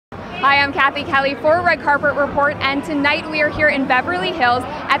Hi, I'm Cathy Kelley for Red Carpet Report, and tonight we are here in Beverly Hills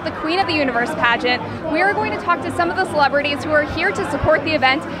at the Queen of the Universe pageant. We are going to talk to some of the celebrities who are here to support the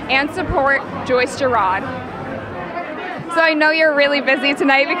event and support Joyce Giraud. So I know you're really busy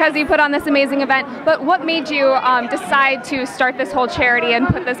tonight because you put on this amazing event, but what made you decide to start this whole charity and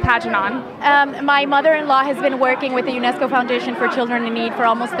put this pageant on? My mother-in-law has been working with the UNESCO Foundation for Children in Need for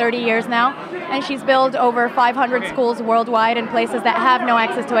almost 30 years now, and she's built over 500 schools worldwide in places that have no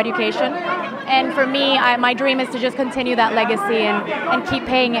access to education. And for me, my dream is to just continue that legacy and keep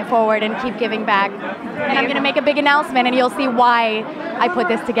paying it forward and keep giving back. And I'm going to make a big announcement, and you'll see why I put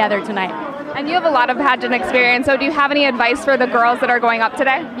this together tonight. And you have a lot of pageant experience, so do you have any advice for the girls that are going up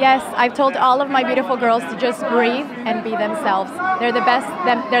today? Yes, I've told all of my beautiful girls to just breathe and be themselves. They're the best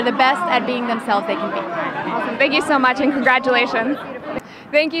at being themselves they can be. Awesome. Thank you so much, and congratulations.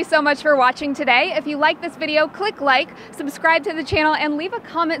 Thank you so much for watching today. If you like this video, click like, subscribe to the channel, and leave a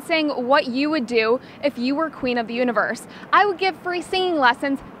comment saying what you would do if you were Queen of the Universe. I would give free singing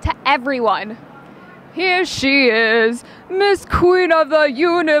lessons to everyone. Here she is, Miss Queen of the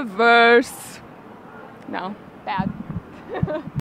Universe. No, bad.